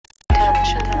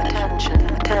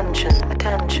attention,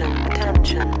 attention,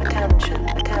 attention, attention,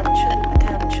 attention,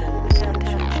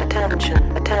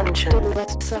 attention, attention,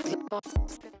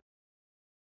 attention.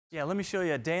 Yeah, let me show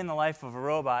you a day in the life of a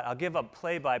robot. I'll give a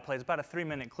play-by-play. It's about a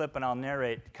 3-minute clip, and I'll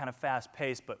narrate kind of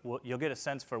fast-paced, but you'll get a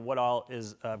sense for what all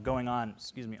is going on,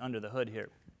 under the hood here.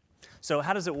 So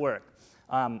how does it work?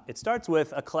 It starts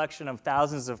with a collection of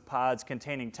thousands of pods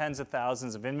containing tens of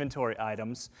thousands of inventory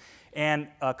items and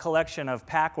a collection of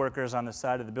pack workers on the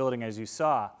side of the building, as you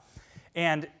saw.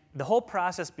 And the whole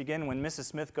process begins when Mrs.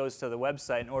 Smith goes to the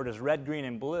website and orders red, green,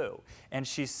 and blue. And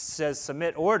she says,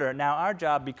 submit order. Now our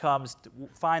job becomes to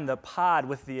find the pod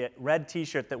with the red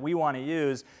t-shirt that we want to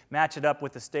use, match it up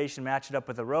with the station, match it up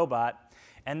with the robot,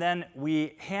 and then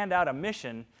we hand out a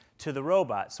mission to the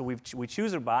robot. So we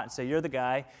choose a bot and say, you're the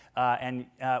guy, and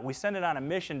we send it on a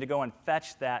mission to go and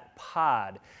fetch that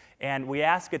pod. And we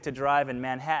ask it to drive in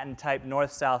Manhattan-type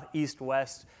north, south, east,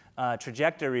 west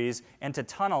trajectories and to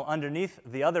tunnel underneath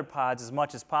the other pods as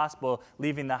much as possible,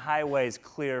 leaving the highways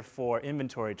clear for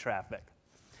inventory traffic.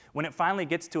 When it finally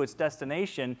gets to its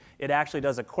destination, it actually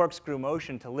does a corkscrew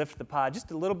motion to lift the pod just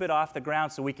a little bit off the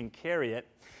ground so we can carry it.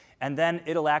 And then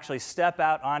it'll actually step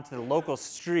out onto the local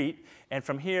street, and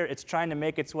from here it's trying to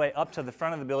make its way up to the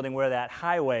front of the building where that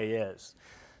highway is.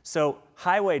 So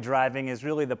highway driving is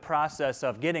really the process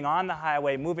of getting on the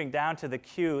highway, moving down to the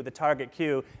queue, the target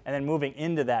queue, and then moving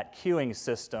into that queuing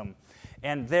system.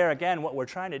 And there again, what we're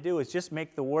trying to do is just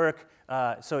make the work,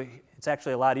 so it's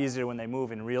actually a lot easier when they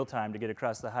move in real time to get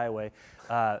across the highway.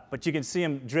 But you can see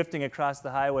them drifting across the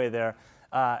highway there.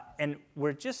 And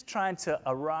we're just trying to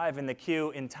arrive in the queue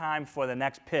in time for the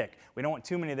next pick. We don't want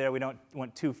too many there. We don't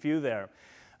want too few there.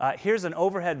 Here's an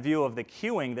overhead view of the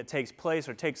queuing that takes place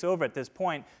or takes over at this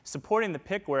point. Supporting the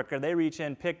pick worker, they reach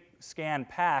in, pick, scan,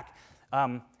 pack,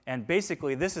 and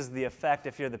basically this is the effect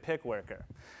if you're the pick worker.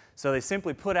 So they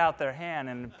simply put out their hand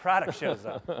and the product shows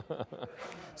up.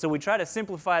 So we try to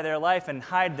simplify their life and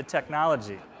hide the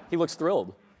technology. He looks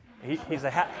thrilled. He's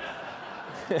a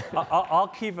all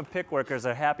Kiva pick workers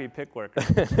are happy pick workers.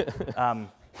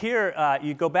 Here,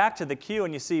 you go back to the queue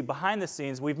and you see behind the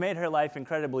scenes, we've made her life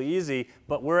incredibly easy,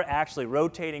 but we're actually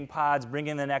rotating pods,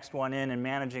 bringing the next one in, and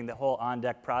managing the whole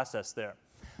on-deck process there.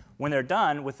 When they're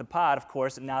done with the pod, of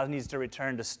course, it now needs to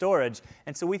return to storage.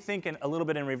 And so we think a little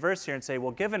bit in reverse here and say,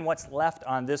 well, given what's left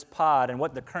on this pod and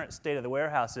what the current state of the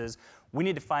warehouse is, we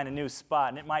need to find a new spot.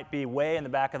 And it might be way in the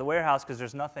back of the warehouse because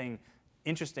there's nothing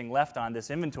interesting left on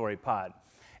this inventory pod.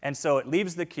 And so it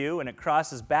leaves the queue and it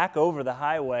crosses back over the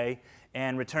highway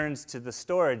and returns to the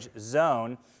storage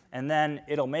zone. And then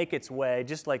it'll make its way,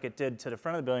 just like it did to the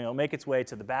front of the building, it'll make its way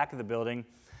to the back of the building.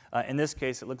 In this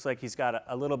case, it looks like he's got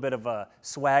a little bit of a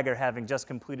swagger, having just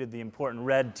completed the important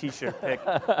red t-shirt pick.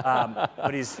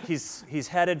 But he's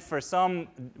headed for some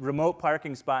remote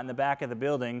parking spot in the back of the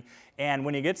building. And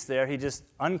when he gets there, he just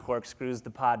uncorkscrews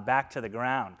the pod back to the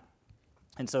ground.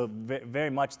 And so very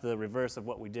much the reverse of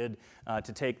what we did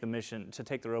to take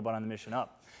the robot on the mission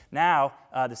up. Now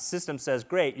the system says,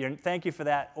 great, thank you for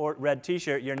that red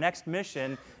t-shirt. Your next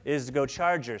mission is to go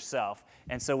charge yourself.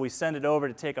 And so we send it over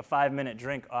to take a 5-minute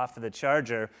drink off of the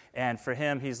charger. And for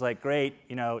him, he's like, great,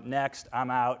 next,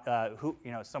 I'm out.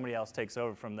 Somebody else takes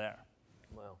over from there.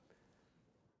 Wow.